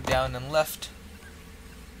had to go down and left.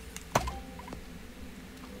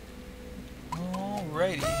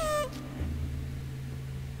 Alrighty.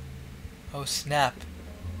 Oh snap.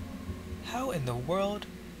 How in the world?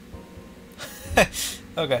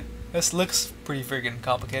 Okay, this looks pretty freaking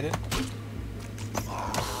complicated.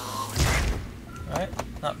 Alright,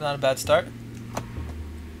 not a bad start.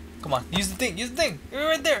 Come on, use the thing, You're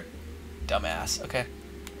right there! Dumbass, okay.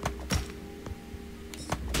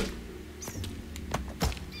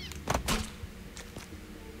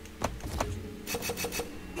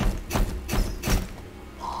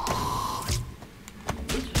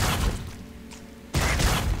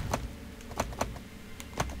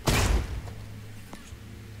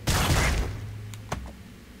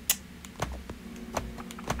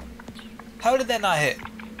 How did that not hit?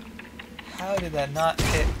 How did that not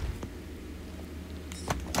hit?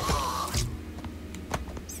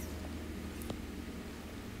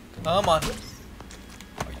 Come on.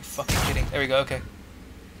 Are you fucking kidding? There we go, okay.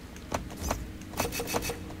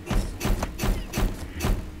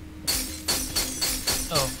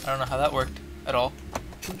 Oh, I don't know how that worked at all.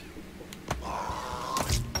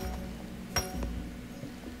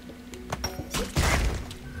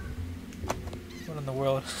 What in the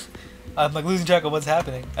world? I'm like losing track of what's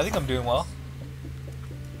happening. I think I'm doing well.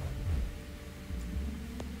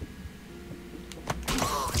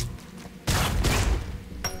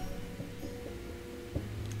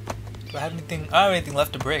 Do I have anything? I don't have anything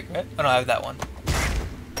left to break, right? Oh no, I have that one.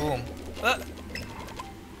 Boom. Ah.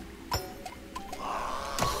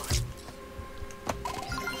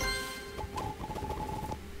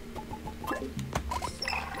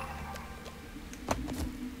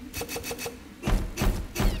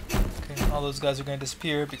 Okay, all those guys are gonna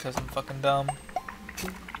disappear because I'm fucking dumb.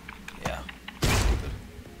 Yeah.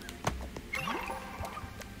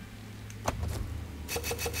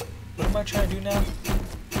 What am I trying to do now?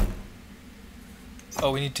 Oh,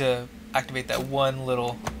 we need to activate that one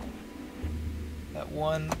little... That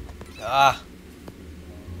one... Ah!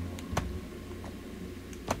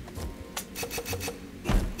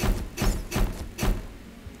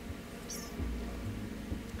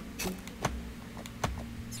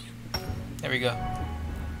 There we go.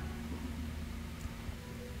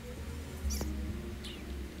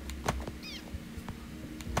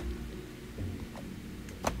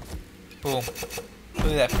 Boom. Look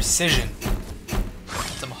at that precision.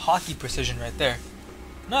 Some hockey precision right there.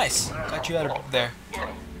 Nice! Got you out of there.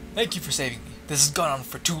 Thank you for saving me. This has gone on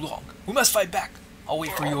for too long. We must fight back. I'll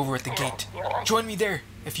wait for you over at the gate. Join me there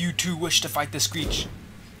if you too wish to fight the Screetch.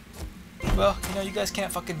 Well, you know, you guys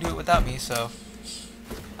can't fucking do it without me, so...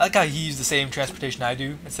 I like how he used the same transportation I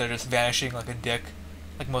do, instead of just vanishing like a dick,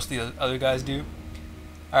 like most of the other guys do.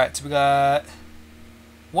 Alright, so we got...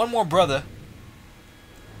 one more brother,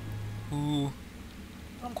 who...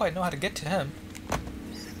 I don't quite know how to get to him.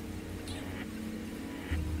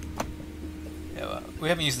 Yeah, well, we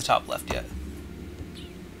haven't used the top left yet.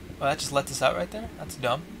 Oh, that just lets us out right there? That's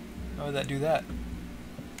dumb. Why would that do that?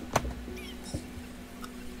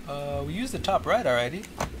 We used the top right already.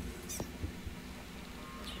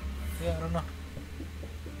 Yeah, I don't know.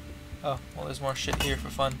 Oh, well there's more shit here for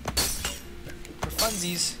fun. For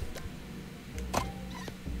funsies.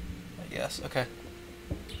 I guess, okay.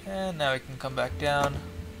 And now we can come back down.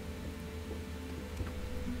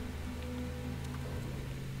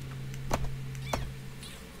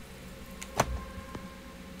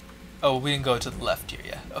 Oh, we didn't go to the left here,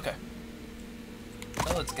 yeah, okay.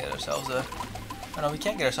 Now let's get ourselves a... Oh no, we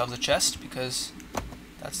can't get ourselves a chest because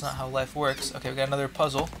that's not how life works. Okay, we got another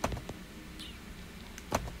puzzle.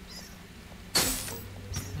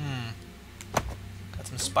 Got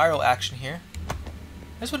some spiral action here.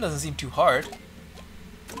 This one doesn't seem too hard.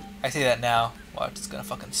 I say that now. Watch, it's gonna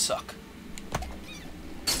fucking suck.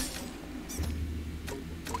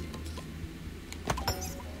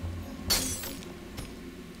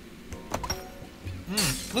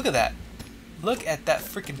 Look at that. Look at that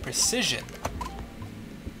freaking precision.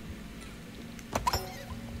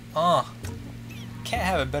 Can't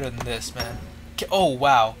have it better than this, man. Oh,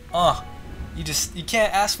 wow. You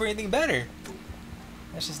can't ask for anything better.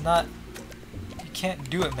 That's just not... You can't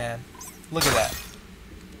do it, man. Look at that.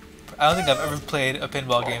 I don't think I've ever played a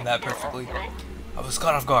pinball game that perfectly. I was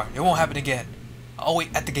caught off guard. It won't happen again. I'll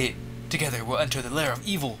wait at the gate. Together, we'll enter the lair of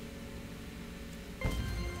evil.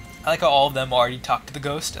 I like how all of them already talk to the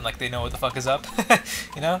ghost and like they know what the fuck is up.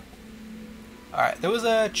 You know? Alright, there was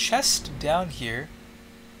a chest down here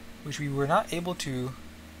which we were not able to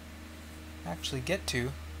actually get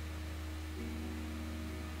to.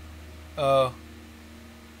 Oh.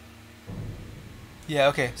 Yeah,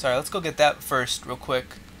 okay, sorry, let's go get that first real quick.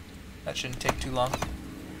 That shouldn't take too long.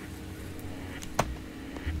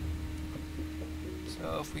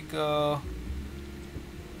 So if we go...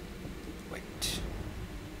 Wait.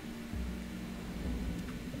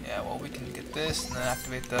 Yeah, well we can get this and then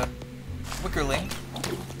activate the Wickerling.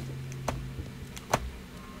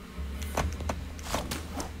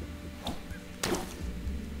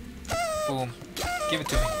 Boom. Give it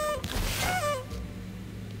to me.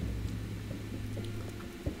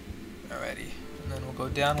 Alrighty. And then we'll go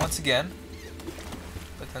down once again.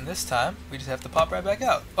 But then this time, we just have to pop right back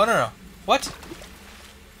out. Oh, no. What?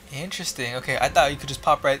 Interesting. Okay, I thought you could just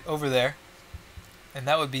pop right over there. And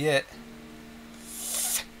that would be it.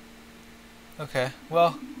 Okay,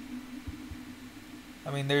 well...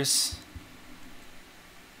 I mean, there's...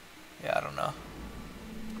 Yeah, I don't know.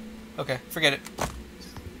 Okay, forget it.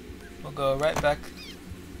 We'll go right back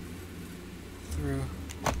through.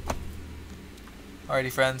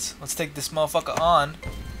 Alrighty, friends. Let's take this motherfucker on.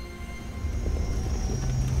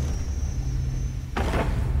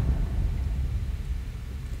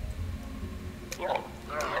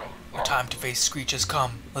 face Screetch has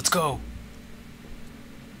come. Let's go.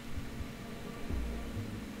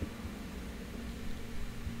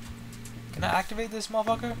 Can I activate this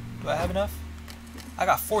motherfucker? Do I have enough? I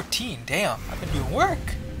got 14. Damn, I've been doing work.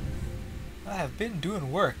 I have been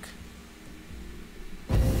doing work.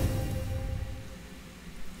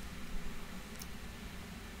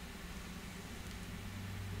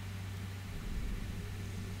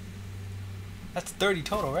 That's 30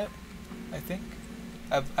 total, right? I think.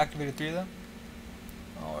 I've activated 3 of them.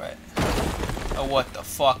 Alright. Oh, what the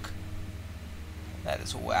fuck? That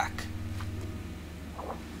is whack.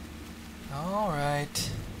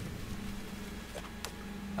 Alright.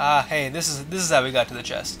 Ah, hey, this is how we got to the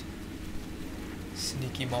chest.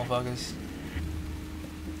 Sneaky motherfuckers.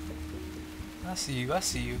 I see you, I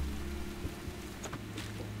see you.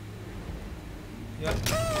 Yep.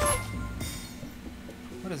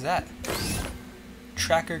 What is that?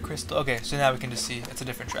 Tracker crystal. Okay, so now we can just see. It's a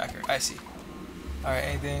different tracker. I see. Alright,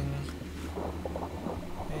 anything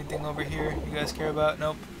over here you guys care about?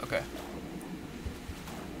 Nope. Okay.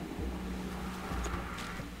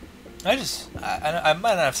 I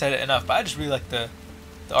might not have said it enough, but I just really like the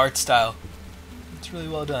art style. It's really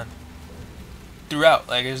well done. Throughout,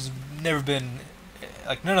 like there's never been,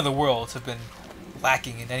 like none of the worlds have been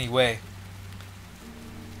lacking in any way.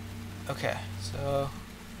 Okay, so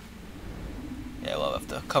yeah, we'll have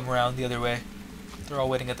to come around the other way. They're all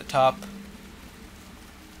waiting at the top.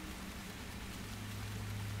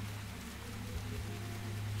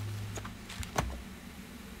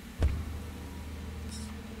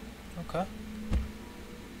 Okay.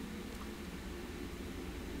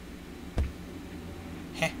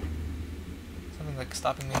 Heh. Something like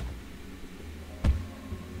stopping me.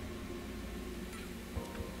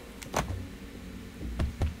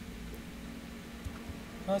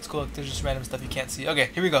 Oh, that's cool. There's just random stuff you can't see. Okay,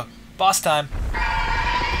 here we go. Boss time.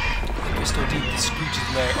 Crystal deep in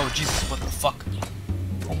Screetch's lair. Oh Jesus, what the fuck?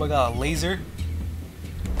 Oh my god, a laser.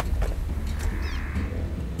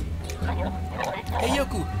 Hey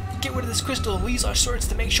Yoku, get rid of this crystal and we'll use our swords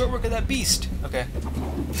to make short work of that beast. Okay.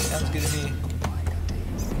 Sounds good to me.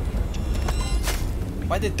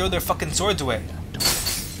 Why'd they throw their fucking swords away?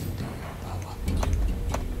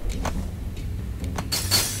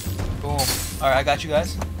 Boom. Alright, I got you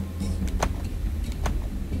guys.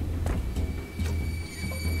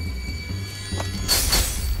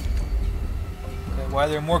 Okay, why are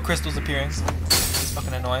there more crystals appearing? It's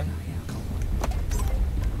fucking annoying.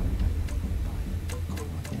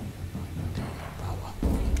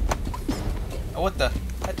 Oh, what the?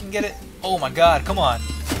 I didn't get it. Oh my god, come on.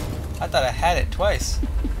 I thought I had it twice.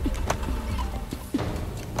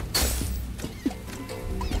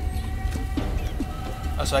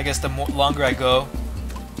 Oh, so I guess the longer I go,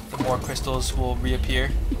 the more crystals will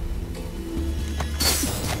reappear.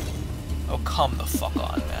 Oh, come the fuck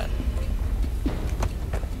on, man.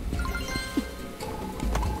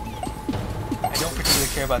 I don't particularly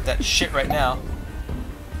care about that shit right now.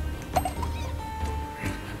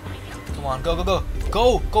 Come on, go, go, go.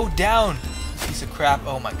 Go! Go down! Piece of crap.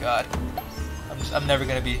 Oh my god. I'm never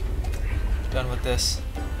gonna be done with this.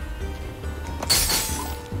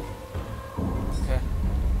 Okay.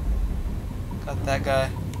 Got that guy.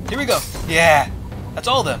 Here we go! Yeah! That's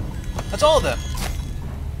all of them! That's all of them!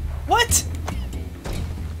 What?!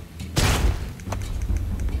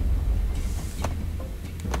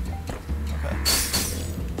 Okay.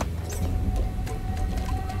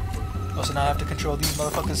 Oh, so now I have to control these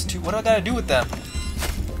motherfuckers too. What do I gotta do with them?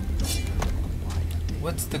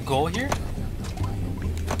 What's the goal here?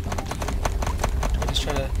 I just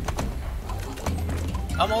try to...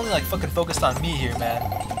 I'm only like fucking focused on me here, man.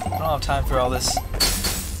 I don't have time for all this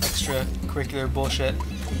extracurricular bullshit.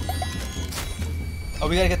 Oh,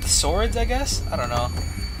 we gotta get the swords, I guess? I don't know. I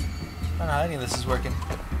don't know how any of this is working.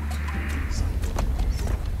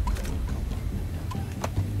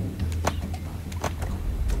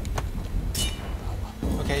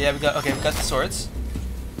 Okay, yeah, we got the swords.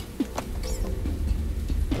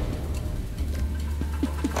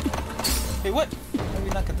 Wait, what? How did we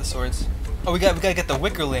not get the swords? Oh, we gotta get the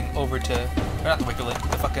Wickerling over to, or not the Wickerling,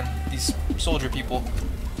 the fucking these soldier people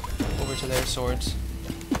over to their swords.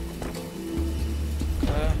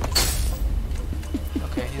 Okay.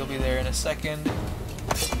 Okay, he'll be there in a second.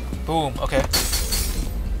 Boom. Okay. All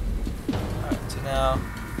right. So now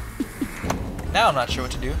I'm not sure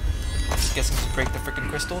what to do. Just guessing to break the freaking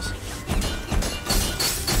crystals.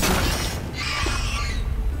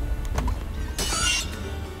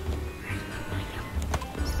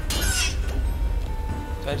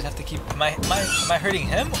 I just have to keep. Am I hurting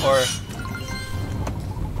him or?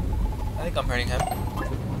 I think I'm hurting him.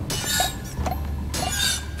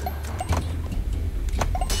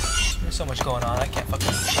 so much going on, I can't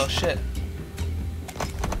fucking tell shit.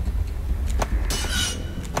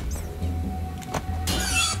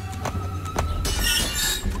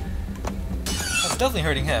 That's definitely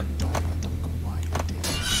hurting him.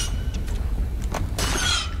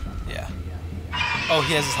 Yeah. Oh,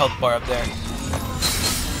 he has his health bar up there.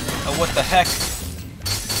 Oh, what the heck?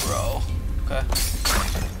 Bro. Okay.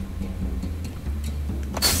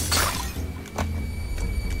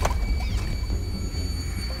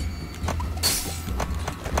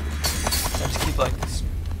 Like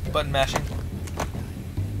button mashing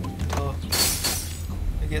until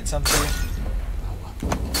we get something.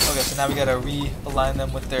 Okay, so now we gotta realign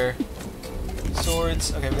them with their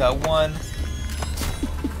swords. Okay, we got one.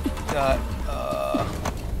 We got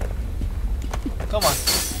come on.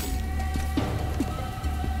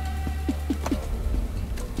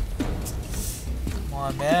 Come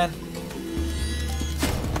on, man.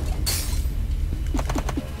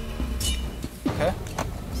 Okay.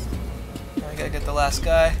 I gotta get the last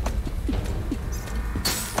guy.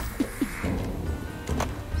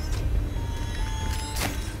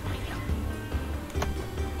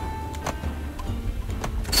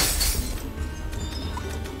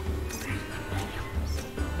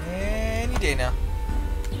 Any day now.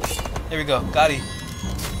 There we go. Got him.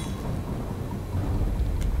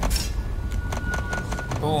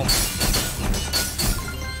 Boom.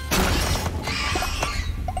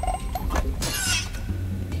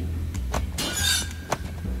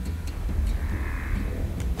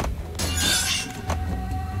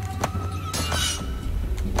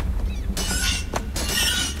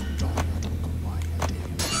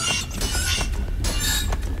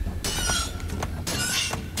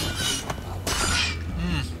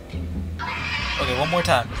 Okay, one more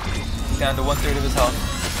time. Down to 1/3 of his health.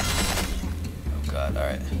 Oh god,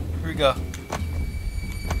 alright. Here we go.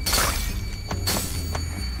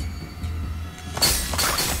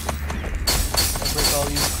 I'll break all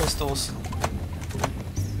these crystals.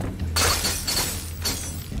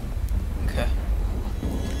 Okay.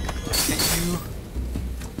 Let's get you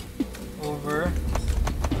over.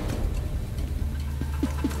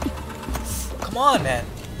 Come on, man.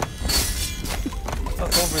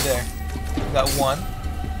 Fuck over there. We got one.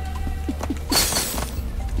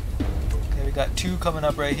 Okay, we got two coming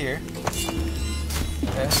up right here.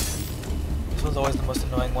 Okay. This one's always the most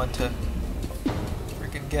annoying one to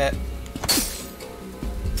freaking get.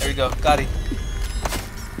 There we go. Got him.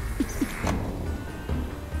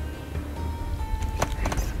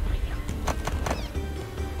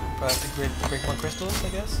 Probably have to break more crystals, I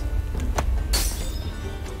guess.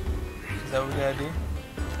 Is that what we gotta do?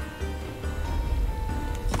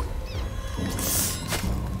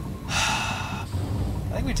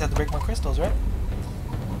 I think we just have to break more crystals, right?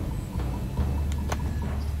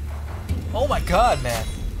 Oh my god, man!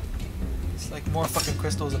 It's like more fucking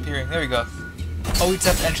crystals appearing. There we go. Oh, we just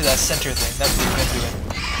have to enter that center thing. That's what we've been doing.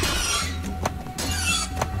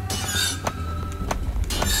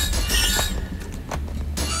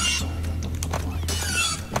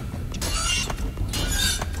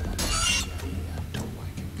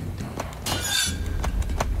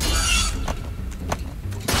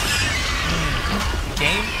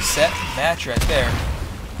 Game, set, match right there.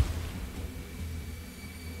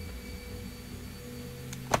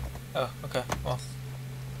 Oh, okay, well.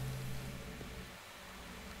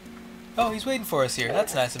 Oh, he's waiting for us here.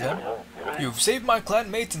 That's nice of him. You've saved my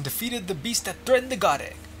clanmates and defeated the beast that threatened the god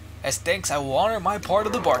egg. As thanks, I will honor my part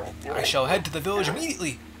of the bargain. I shall head to the village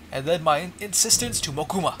immediately and lend my assistance to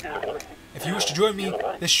Mokuma. If you wish to join me,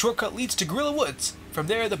 this shortcut leads to Gorilla Woods. From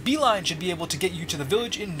there, the beeline should be able to get you to the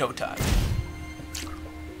village in no time.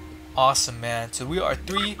 Awesome, man. So we are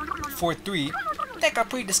 3 for 3. That got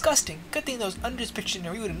pretty disgusting. Good thing those unders pictured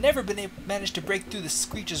and we would have never been able managed to break through the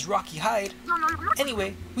Screetch's rocky hide.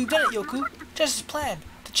 Anyway, we've done it, Yoku. Just as planned.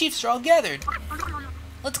 The chiefs are all gathered.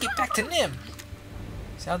 Let's get back to Nim.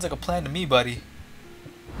 Sounds like a plan to me, buddy.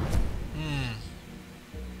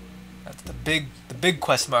 That's the big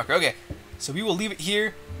quest marker. Okay, so we will leave it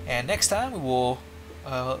here, and next time we will.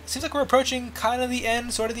 Seems like we're approaching kind of the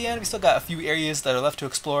end, sort of the end. We still got a few areas that are left to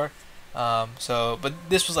explore. But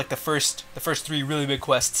this was like the first 3 really big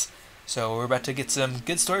quests. So we're about to get some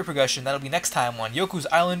good story progression. That'll be next time on Yoku's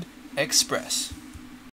Island Express.